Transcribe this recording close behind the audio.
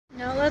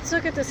Now let's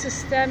look at the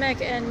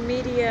systemic and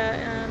media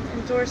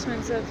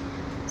endorsements of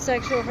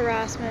sexual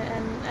harassment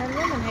and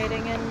women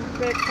hating and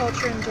rape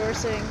culture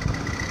endorsing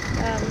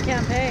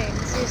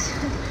campaigns.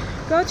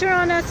 Go turn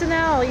on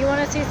SNL. You want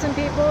to see some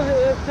people who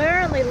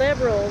apparently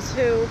liberals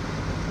who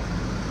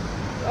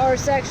are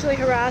sexually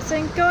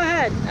harassing? Go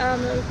ahead.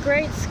 A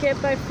great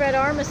skit by Fred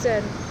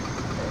Armisen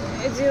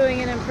doing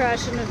an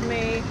impression of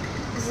me.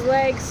 His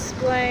legs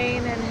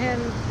splaying and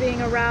him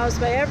being aroused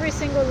by every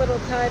single little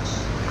touch.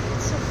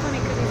 It's so funny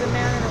because he's a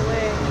man in a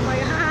wig. I'm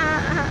like, ha ha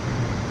ha.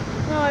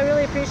 No, I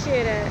really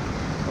appreciate it.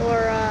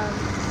 Or,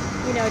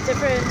 you know,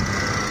 different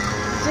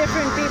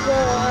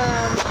people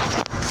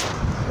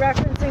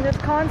referencing this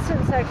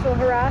constant sexual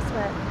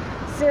harassment.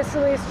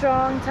 Cicely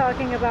Strong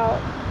talking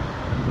about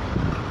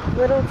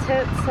little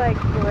tits like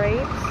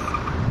grapes.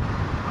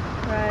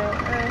 Right.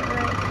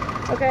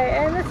 Okay,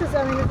 and this is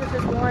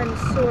just one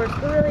source,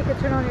 but really you could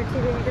turn on your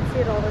TV and you can see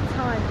it all the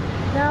time.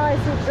 Now I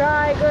see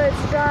dry goods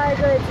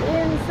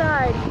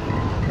inside,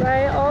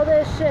 right? All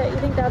this shit. You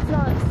think that's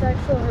not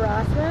sexual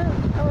harassment?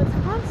 Oh, it's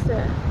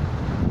constant.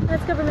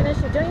 That's government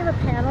issue. Don't you have a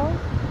panel?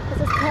 Does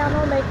this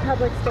panel make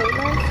public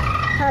statements?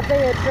 Have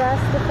they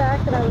addressed the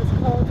fact that I was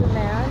called a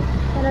man?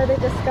 And are they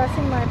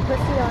discussing my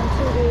pussy on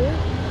TV?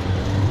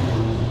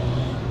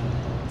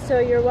 So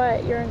you're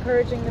what? You're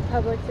encouraging the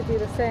public to do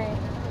the same.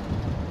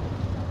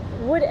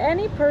 Would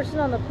any person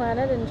on the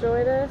planet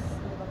enjoy this?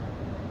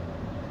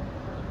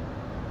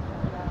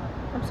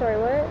 I'm sorry,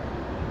 what?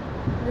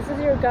 This is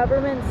your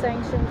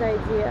government-sanctioned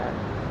idea.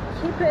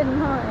 Keep it in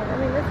mind. I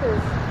mean, this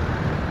is...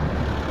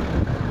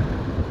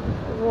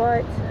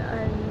 What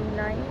a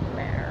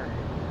nightmare.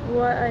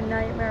 What a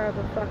nightmare of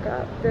a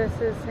fuck-up. This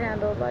is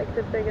handled like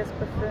the biggest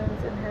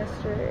buffoons in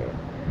history.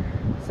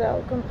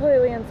 So,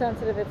 completely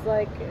insensitive. It's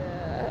like...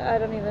 I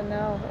don't even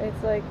know.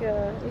 It's like,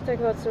 you talk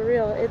about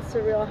surreal. It's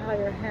surreal how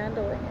you're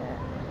handling it.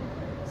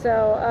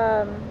 So,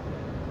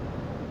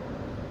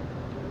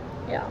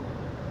 yeah.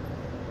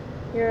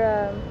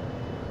 You're,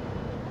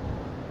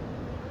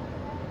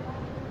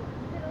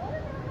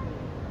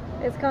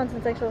 it's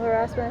constant sexual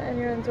harassment and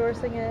you're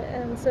endorsing it.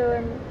 And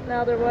so,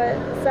 now they're what?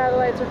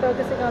 Satellites are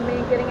focusing on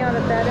me getting out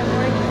of bed in the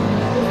morning.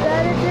 Is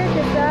that a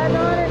dick? Is that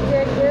not a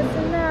dick? This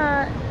and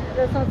that.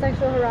 That's not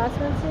sexual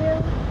harassment to you?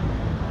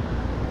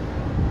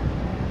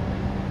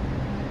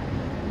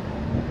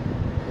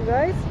 You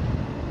guys?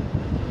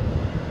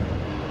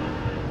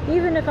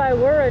 Even if I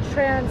were a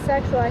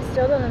transsexual, I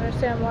still don't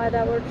understand why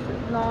that were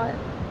not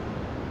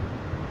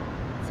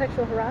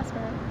sexual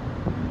harassment.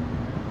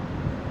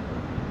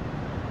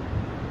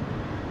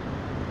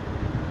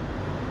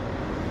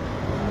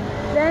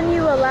 Then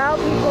you allow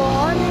people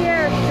on the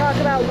air to talk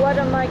about what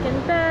I'm like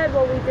in bed,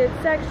 what we did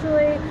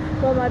sexually,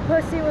 what my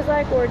pussy was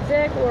like, or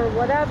dick, or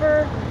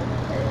whatever.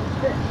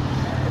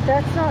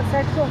 That's not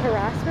sexual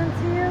harassment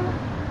to you?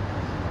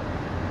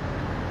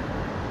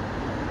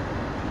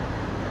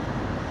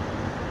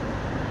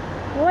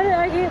 What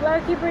I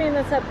keep bringing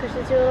this up because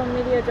she's your little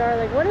media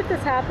darling. What if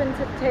this happened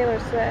to Taylor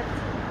Swift?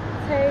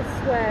 Tay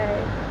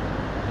Sway.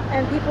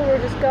 And people were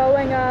just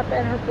going up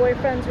and her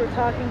boyfriends were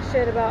talking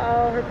shit about,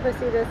 oh, her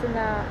pussy, this and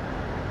that.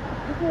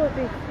 People would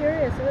be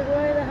furious. They're like,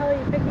 why the hell are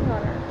you picking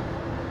on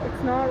her?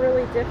 It's not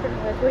really different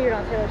with, well, you're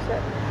not Taylor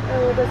Swift. Oh,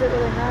 well, does it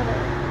really matter?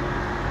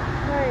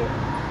 Right.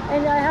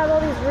 And I have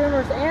all these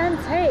rumors and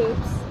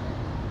tapes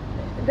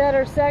that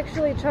are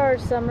sexually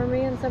charged. Some are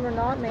me and some are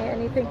not me.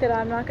 And you think that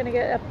I'm not going to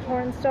get a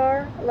porn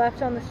star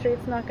left on the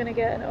streets, not going to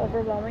get an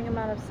overwhelming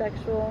amount of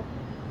sexual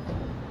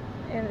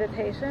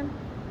invitation,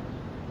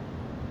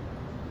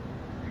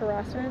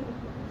 harassment,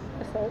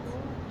 assaults?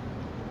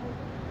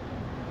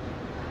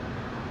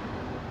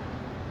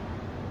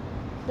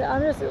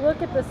 I'm just,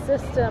 look at the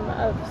system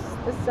of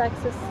the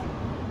sexist.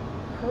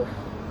 Oof.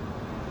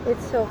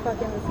 It's so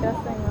fucking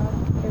disgusting though.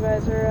 You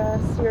guys are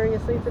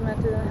seriously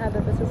cemented in the head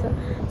that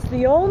it's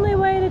the only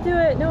way to do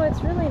it. No,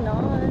 it's really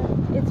not.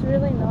 It's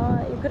really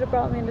not. You could have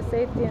brought me into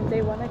safety in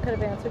day one. I could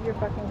have answered your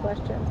fucking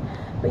questions.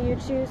 But you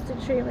choose to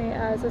treat me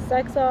as a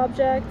sex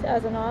object,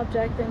 as an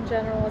object in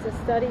general, as a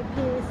study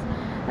piece,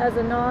 as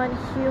a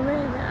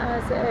non-human,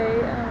 as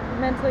a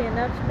mentally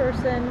inept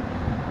person,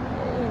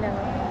 you know.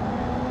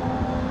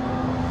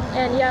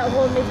 And yet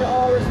hold me to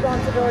all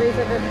responsibilities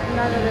as if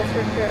none of this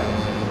were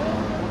true.